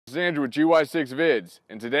This is Andrew with GY6 Vids,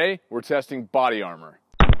 and today we're testing body armor.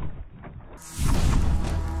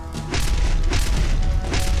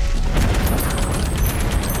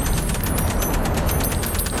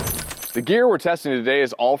 The gear we're testing today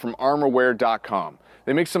is all from armorwear.com.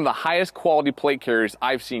 They make some of the highest quality plate carriers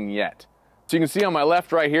I've seen yet. So you can see on my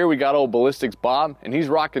left right here, we got old Ballistics Bob, and he's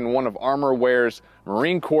rocking one of Armorwear's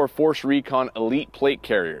Marine Corps Force Recon Elite plate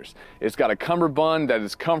carriers. It's got a cummerbund that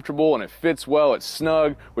is comfortable and it fits well, it's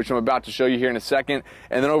snug, which I'm about to show you here in a second.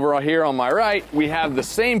 And then over here on my right, we have the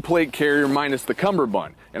same plate carrier minus the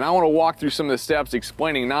cummerbund. And I want to walk through some of the steps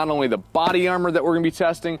explaining not only the body armor that we're going to be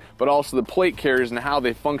testing, but also the plate carriers and how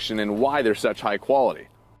they function and why they're such high quality.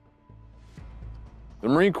 The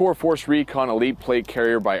Marine Corps Force Recon Elite Plate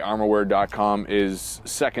Carrier by Armorwear.com is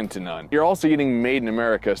second to none. You're also getting made in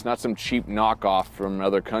America. It's not some cheap knockoff from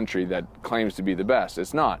another country that claims to be the best.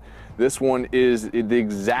 It's not. This one is the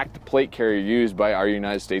exact plate carrier used by our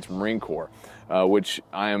United States Marine Corps, which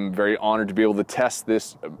I am very honored to be able to test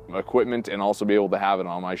this equipment and also be able to have it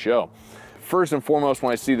on my show. First and foremost,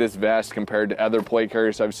 when I see this vest compared to other plate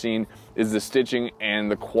carriers I've seen, is the stitching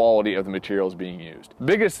and the quality of the materials being used. The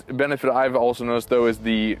biggest benefit I've also noticed though is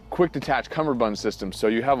the quick detach cummerbund system. So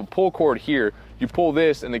you have a pull cord here, you pull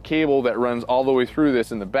this and the cable that runs all the way through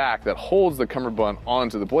this in the back that holds the cummerbund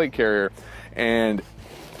onto the plate carrier and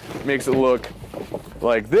makes it look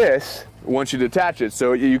like this once you detach it.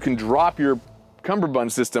 So you can drop your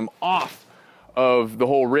cummerbund system off of the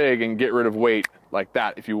whole rig and get rid of weight like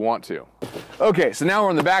that if you want to. Okay, so now we're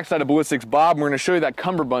on the back side of Ballistics Bob. We're going to show you that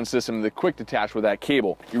cummerbund system, the quick detach with that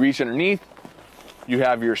cable. You reach underneath, you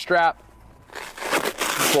have your strap,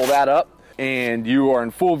 pull that up, and you are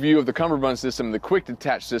in full view of the cummerbund system, the quick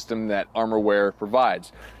detach system that Armorwear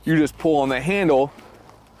provides. You just pull on the handle,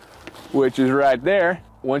 which is right there.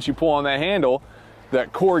 Once you pull on that handle,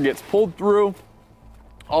 that cord gets pulled through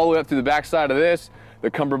all the way up to the back side of this.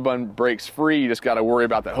 The cummerbund breaks free. You just got to worry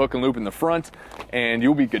about that hook and loop in the front and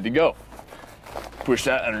you'll be good to go. Push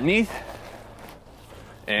that underneath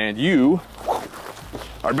and you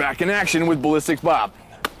are back in action with Ballistics Bob.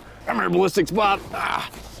 Come here, Ballistics Bob.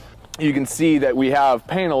 You can see that we have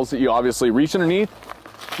panels that you obviously reach underneath.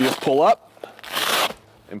 You just pull up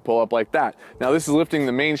and pull up like that. Now this is lifting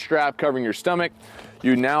the main strap covering your stomach.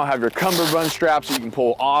 You now have your cummerbund straps that you can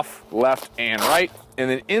pull off left and right. And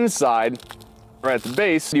then inside, right at the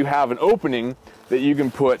base, you have an opening that you can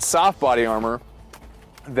put soft body armor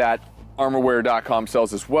that Armorwear.com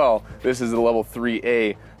sells as well. This is the level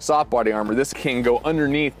 3A soft body armor. This can go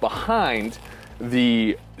underneath behind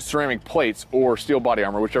the ceramic plates or steel body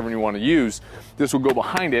armor, whichever you want to use. This will go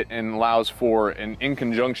behind it and allows for an in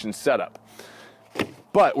conjunction setup.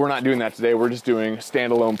 But we're not doing that today. We're just doing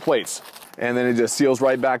standalone plates. And then it just seals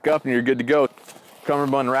right back up and you're good to go.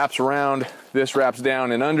 Cummerbund wraps around, this wraps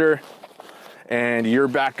down and under, and you're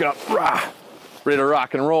back up, ready to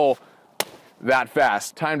rock and roll that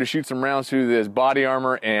fast. Time to shoot some rounds through this body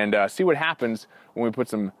armor and see what happens when we put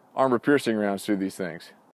some armor piercing rounds through these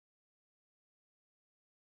things.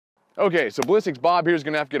 Okay, so Ballistics Bob here is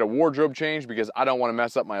gonna have to get a wardrobe change because I don't wanna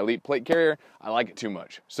mess up my Elite plate carrier. I like it too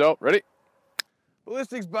much. So, ready?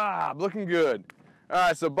 Ballistics Bob, looking good. All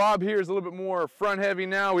right, so Bob here is a little bit more front heavy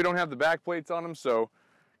now. We don't have the back plates on him, so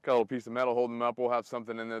got a little piece of metal holding them up. We'll have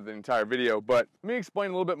something in there the entire video, but let me explain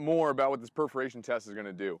a little bit more about what this perforation test is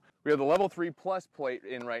gonna do. We have the level 3 plus plate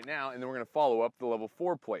in right now, and then we're gonna follow up the level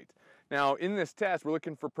 4 plate. Now, in this test, we're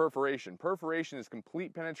looking for perforation. Perforation is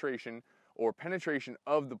complete penetration or penetration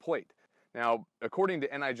of the plate. Now, according to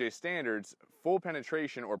NIJ standards, full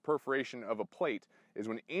penetration or perforation of a plate is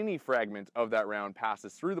when any fragment of that round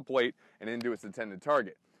passes through the plate and into its intended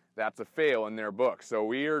target. That's a fail in their book. So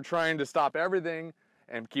we are trying to stop everything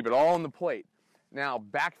and keep it all on the plate. Now,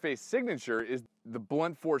 backface signature is the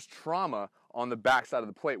blunt force trauma on the backside of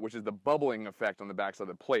the plate, which is the bubbling effect on the backside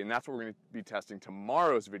of the plate. And that's what we're gonna be testing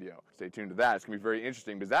tomorrow's video. Stay tuned to that. It's gonna be very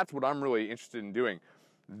interesting because that's what I'm really interested in doing.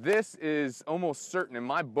 This is almost certain in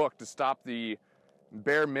my book to stop the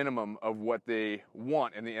bare minimum of what they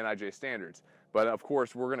want in the NIJ standards. But of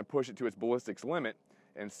course, we're gonna push it to its ballistics limit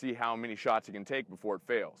and see how many shots it can take before it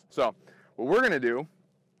fails. So what we're gonna do,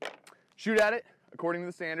 shoot at it according to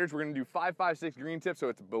the standards. We're gonna do 5.56 green tip, so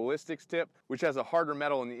it's a ballistics tip, which has a harder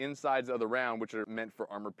metal on the insides of the round, which are meant for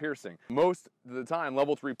armor piercing. Most of the time,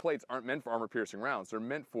 level 3 plates aren't meant for armor piercing rounds. They're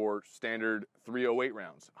meant for standard 308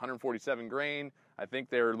 rounds, 147 grain. I think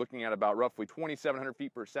they're looking at about roughly 2,700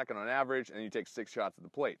 feet per second on average, and you take 6 shots of the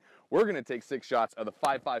plate. We're gonna take 6 shots of the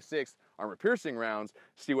 5.56 armor piercing rounds,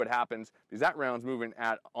 see what happens, because that round's moving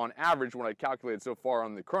at, on average, what I calculated so far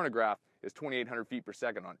on the chronograph, is 2,800 feet per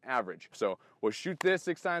second on average. So we'll shoot this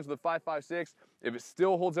 6 times with a 5.56. If it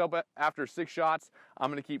still holds up after 6 shots,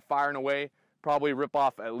 I'm gonna keep firing away. Probably rip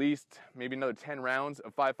off at least maybe another 10 rounds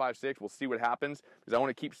of 5.56. We'll see what happens, because I want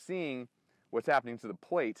to keep seeing what's happening to the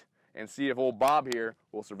plate and see if old Bob here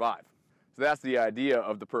will survive. So that's the idea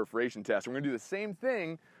of the perforation test. We're gonna do the same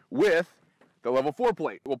thing with the level 4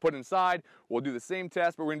 plate. We'll put inside, we'll do the same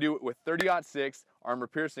test, but we're gonna do it with 30-06 armor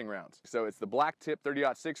piercing rounds. So it's the black tip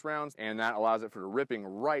 30-06 rounds, and that allows it for ripping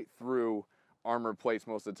right through armor plates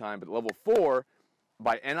most of the time. But level 4,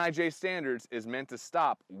 by NIJ standards, is meant to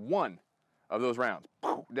stop 1 of those rounds.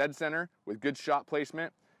 Dead center with good shot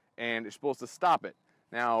placement, and it's supposed to stop it.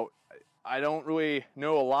 Now, I don't really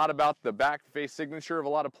know a lot about the back face signature of a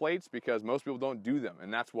lot of plates, because most people don't do them,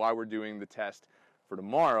 and that's why we're doing the test for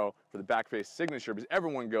tomorrow for the back face signature, because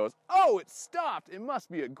everyone goes, oh, it stopped, it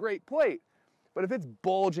must be a great plate. But if it's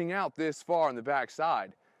bulging out this far on the back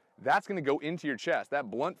side, that's gonna go into your chest.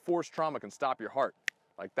 That blunt force trauma can stop your heart,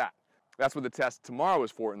 like that. That's what the test tomorrow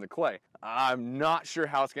is for in the clay. I'm not sure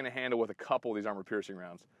how it's gonna handle with a couple of these armor piercing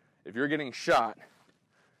rounds. If you're getting shot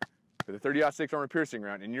with a 30-06 armor piercing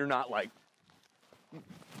round and you're not like,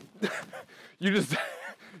 you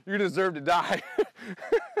deserve to die.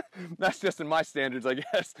 That's just in my standards, I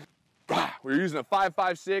guess. We're using a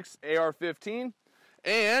 5.56 AR-15,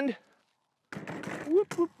 and the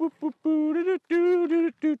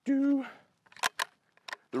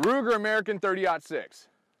Ruger American 30-06.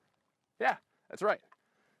 Yeah, that's right,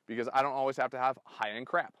 because I don't always have to have high-end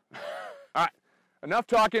crap. All right, enough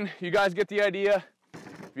talking. You guys get the idea.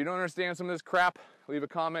 If you don't understand some of this crap, leave a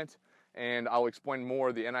comment, and I'll explain more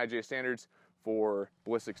of the NIJ standards for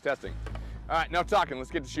ballistics testing. All right, enough talking.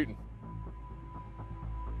 Let's get to shooting.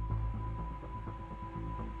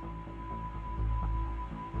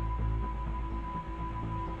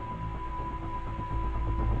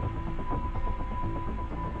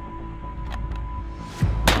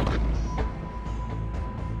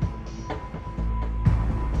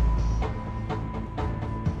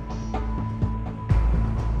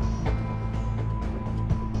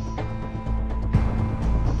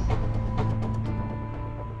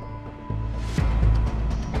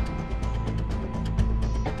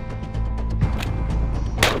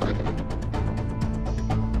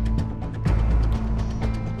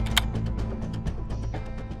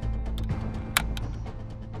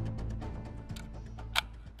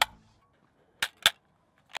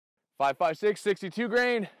 .556, 62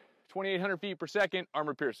 grain, 2,800 feet per second,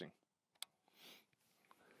 armor piercing.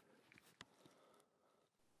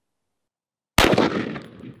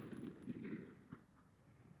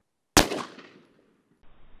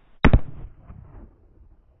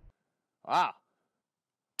 Wow.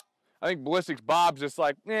 I think ballistics Bob's just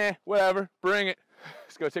like, whatever, bring it.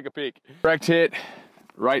 Let's go take a peek. Direct hit,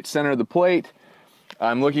 right center of the plate.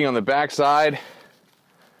 I'm looking on the back side.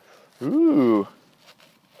 Ooh.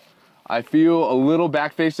 I feel a little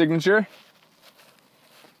back face signature,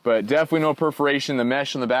 but definitely no perforation. The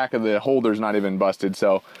mesh on the back of the holder's not even busted,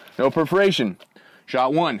 so no perforation.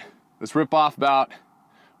 Shot 1. Let's rip off about,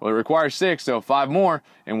 well, it requires 6, so 5 more,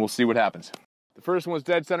 and we'll see what happens. The first one was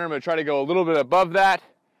dead center. I'm gonna try to go a little bit above that,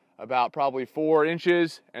 about probably 4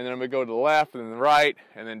 inches, and then I'm gonna go to the left and then the right,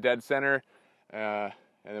 and then dead center, and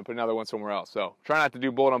then put another one somewhere else. So try not to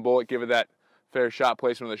do bullet on bullet, give it that fair shot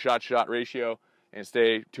placement of the shot-to-shot ratio, and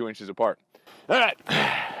stay 2 inches apart. All right.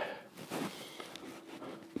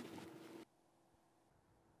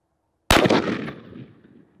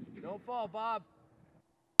 Don't fall, Bob.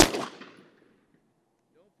 Don't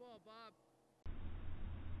fall, Bob.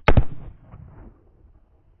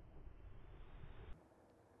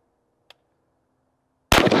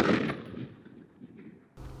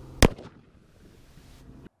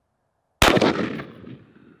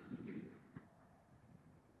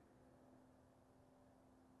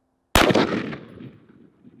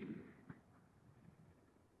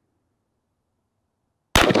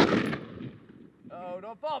 Oh,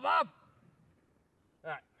 don't fall, Bob!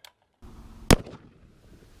 All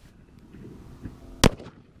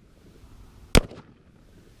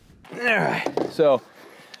right. So,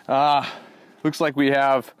 looks like we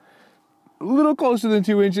have a little closer than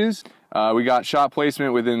 2 inches. We got shot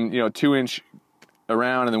placement within, 2 inch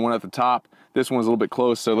around and then one at the top. This one's a little bit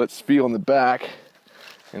close, so let's feel in the back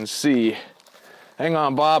and see. Hang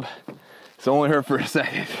on, Bob. It's only hurt for a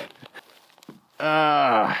second.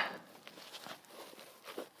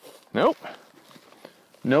 Nope.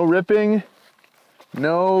 No ripping,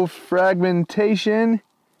 no fragmentation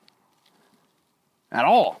at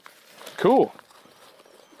all. Cool.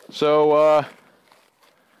 So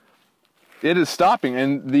it is stopping,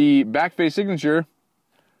 and the back face signature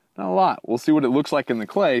Not a lot. We'll see what it looks like in the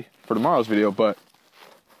clay for tomorrow's video, but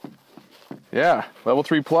yeah, level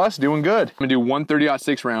 3 plus, doing good. I'm gonna do one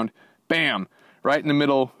 30-06 round, bam, right in the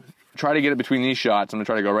middle. Try to get it between these shots. I'm gonna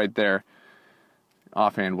try to go right there.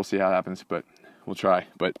 Offhand, we'll see how it happens, but we'll try.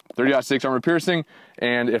 But 30-06 armor piercing,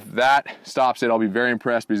 and if that stops it, I'll be very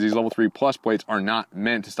impressed, because these level 3 plus plates are not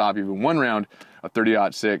meant to stop even one round of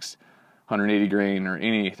 30-06, 180 grain, or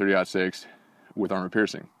any 30-06 with armor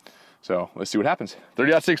piercing. So let's see what happens.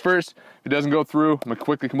 30-06 first. If it doesn't go through, I'm gonna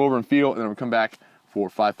quickly come over and feel, and then we'll come back for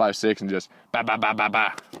 5.56 and just ba ba ba ba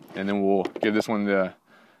ba, and then we'll give this one the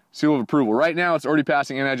seal of approval. Right now, it's already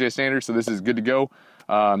passing NIJ standards, so this is good to go.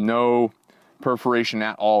 No perforation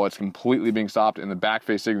at all. It's completely being stopped, and the back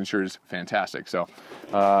face signature is fantastic. So,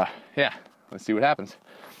 yeah, let's see what happens.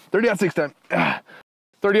 30-06 time.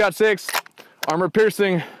 30-06 armor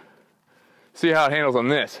piercing. See how it handles on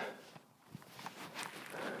this.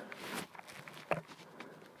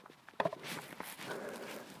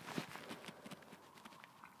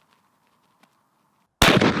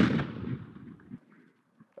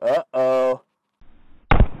 Uh-oh.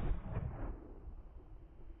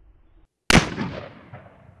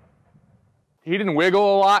 He didn't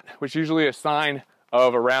wiggle a lot, which is usually a sign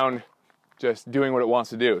of a round just doing what it wants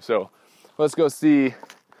to do. So let's go see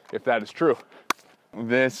if that is true.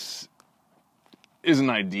 This isn't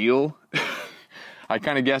ideal. I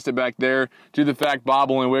kind of guessed it back there. Due to the fact Bob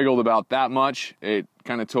only wiggled about that much, it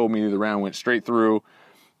kind of told me the round went straight through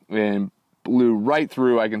and blew right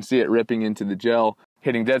through. I can see it ripping into the gel,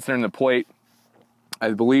 hitting dead center in the plate.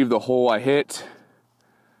 I believe the hole I hit,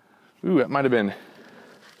 ooh, that might have been,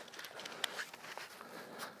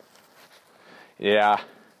 yeah,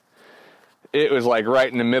 it was like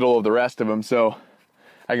right in the middle of the rest of them, so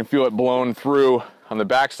I can feel it blown through on the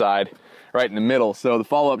backside, right in the middle. So the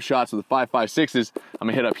follow-up shots with the 5.56s, I'm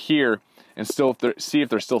gonna hit up here and still see if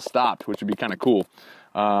they're still stopped, which would be kind of cool.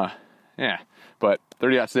 Yeah, but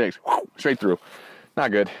 30-06, straight through, not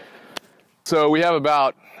good. So we have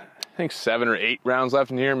about, I think 7 or 8 rounds left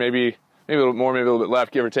in here, maybe a little bit more, maybe a little bit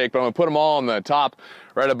left, give or take. But I'm gonna put them all on the top,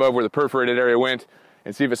 right above where the perforated area went,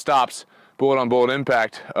 and see if it stops bullet on bullet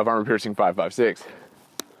impact of armor piercing 5.56.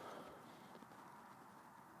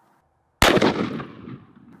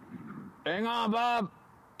 Hang on, Bob.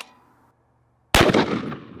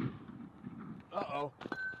 Uh-oh.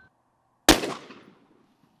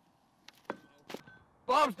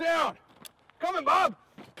 Bob's down. Coming, Bob.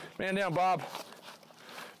 Man down, Bob.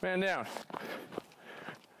 Man down.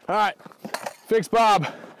 All right, fix Bob.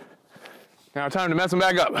 Now time to mess him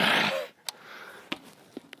back up.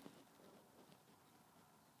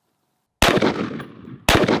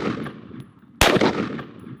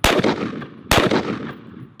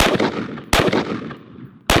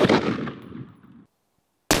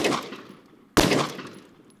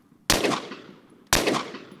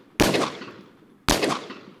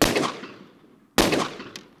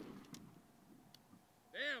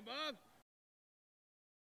 Bob.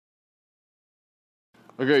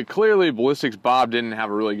 Okay, clearly Ballistics Bob didn't have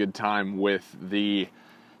a really good time with the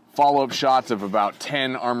follow-up shots of about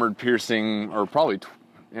 10 armored piercing, or probably,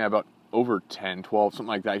 yeah, about over 10, 12, something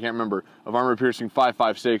like that, I can't remember, of armored piercing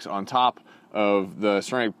 5.56 on top of the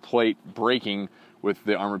ceramic plate breaking with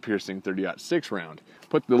the armored piercing 30-06 round.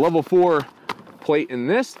 Put the level 4 plate in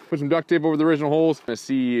this, put some duct tape over the original holes. I'm gonna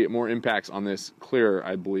see more impacts on this clearer,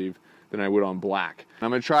 I believe, than I would on black. I'm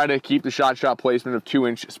gonna try to keep the shot placement of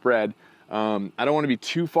 2-inch spread. I don't wanna be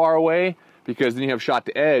too far away, because then you have shot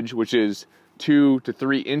to edge, which is 2 to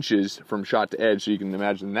 3 inches from shot to edge, so you can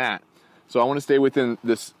imagine that. So I wanna stay within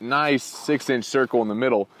this nice 6-inch circle in the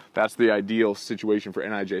middle. That's the ideal situation for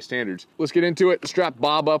NIJ standards. Let's get into it. Strap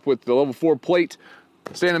Bob up with the level 4 plate,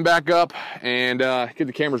 stand him back up, and get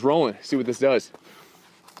the cameras rolling, see what this does.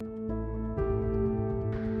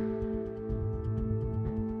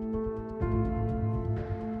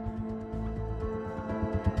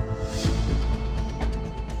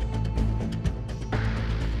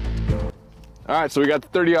 All right, so we got the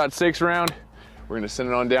 30-06 round. We're gonna send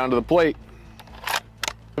it on down to the plate.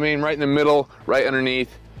 I mean, right in the middle, right underneath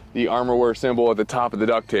the armorware symbol at the top of the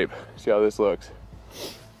duct tape. See how this looks.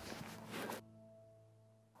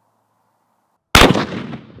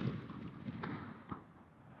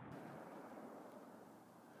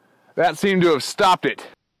 That seemed to have stopped it.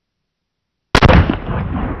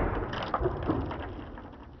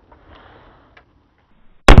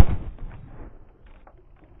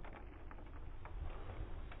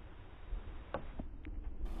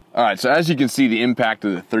 All right, so as you can see, the impact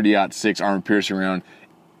of the 30-06 armor piercing round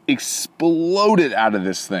exploded out of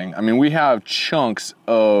this thing. I mean, we have chunks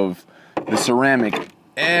of the ceramic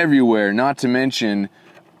everywhere, not to mention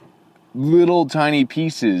little tiny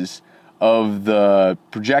pieces of the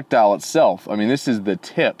projectile itself. I mean, this is the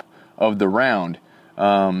tip of the round.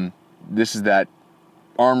 This is that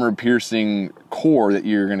armor piercing core that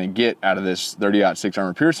you're gonna get out of this 30-06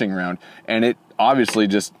 armor piercing round, and it obviously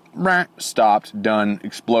just stopped, done,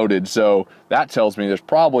 exploded. So that tells me there's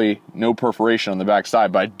probably no perforation on the back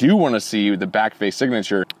side, but I do want to see the back face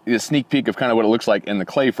signature, a sneak peek of kind of what it looks like in the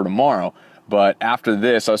clay for tomorrow. But after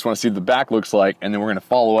this, I just want to see what the back looks like, and then we're going to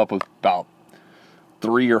follow up with about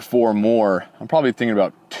 3 or 4 more. I'm probably thinking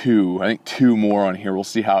about 2. I think 2 more on here. We'll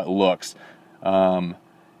see how it looks. And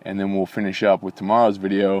then we'll finish up with tomorrow's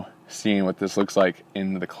video, seeing what this looks like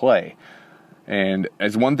in the clay. And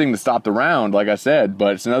it's one thing to stop the round, like I said,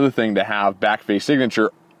 but it's another thing to have back face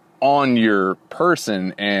signature on your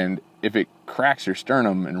person, and if it cracks your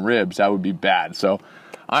sternum and ribs, that would be bad. So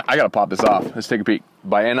I gotta pop this off. Let's take a peek.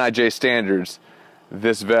 By NIJ standards,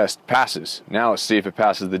 this vest passes. Now let's see if it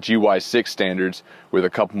passes the GY6 standards with a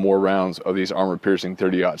couple more rounds of these armor piercing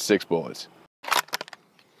 30-06 bullets.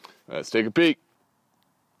 Let's take a peek.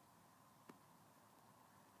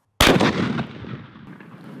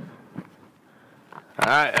 All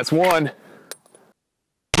right, that's one.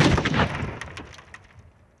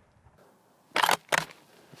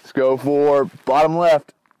 Let's go for bottom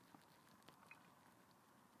left.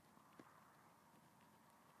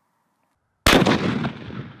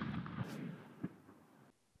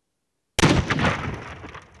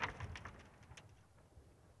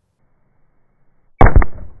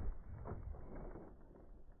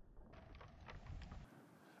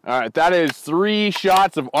 All right, that is 3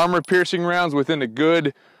 shots of armor piercing rounds within a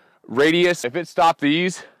good radius. If it stopped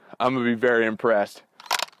these, I'm gonna be very impressed.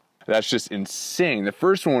 That's just insane. The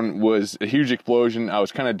first one was a huge explosion. I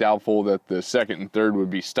was kind of doubtful that the second and third would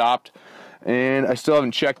be stopped, and I still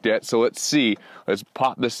haven't checked yet, so let's see. Let's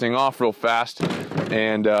pop this thing off real fast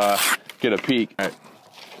and get a peek. All right,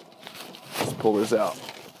 let's pull this out.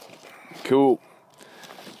 Cool.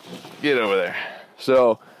 Get over there.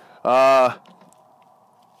 So,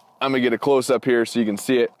 I'm gonna get a close up here so you can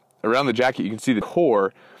see it. Around the jacket, you can see the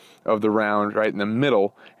core of the round right in the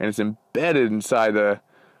middle, and it's embedded inside the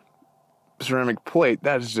ceramic plate.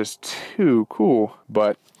 That is just too cool.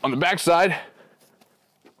 But on the back side,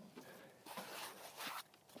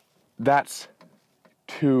 that's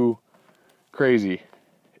too crazy.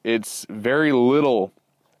 It's very little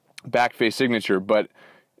back face signature, but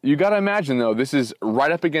you gotta imagine though, this is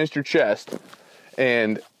right up against your chest,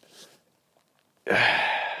 and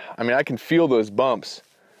I mean, I can feel those bumps.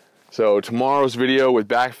 So tomorrow's video with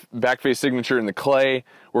back face signature in the clay,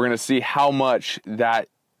 we're gonna see how much that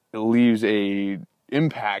leaves a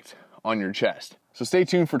impact on your chest. So stay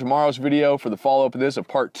tuned for tomorrow's video for the follow-up of this, of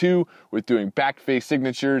part 2, with doing back face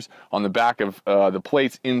signatures on the back of the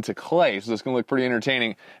plates into clay. So it's gonna look pretty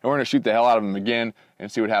entertaining, and we're gonna shoot the hell out of them again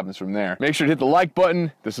and see what happens from there. Make sure to hit the like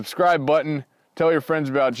button, the subscribe button, tell your friends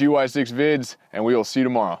about GY6 vids, and we will see you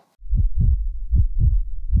tomorrow.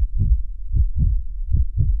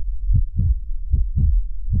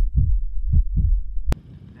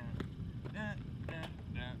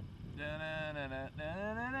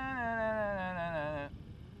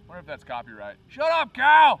 Wonder if that's copyright. Shut up,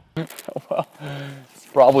 cow! Well, it's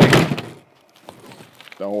probably...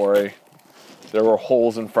 Don't worry. There were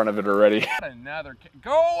holes in front of it already. Another...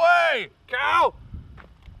 Go away, cow!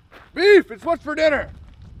 Beef! It's what's for dinner!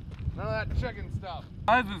 None of that chicken stuff.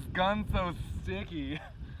 Why is this gun so sticky?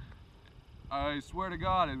 I swear to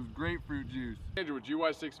God, it was grapefruit juice. Andrew with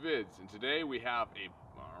GY6 Vids, and today we have a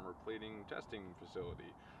armor plating testing facility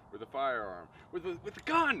with a firearm, with a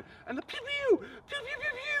gun, and the pew pew, pew pew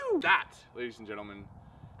pew pew. That, ladies and gentlemen,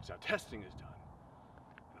 is how testing is done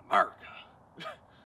in America.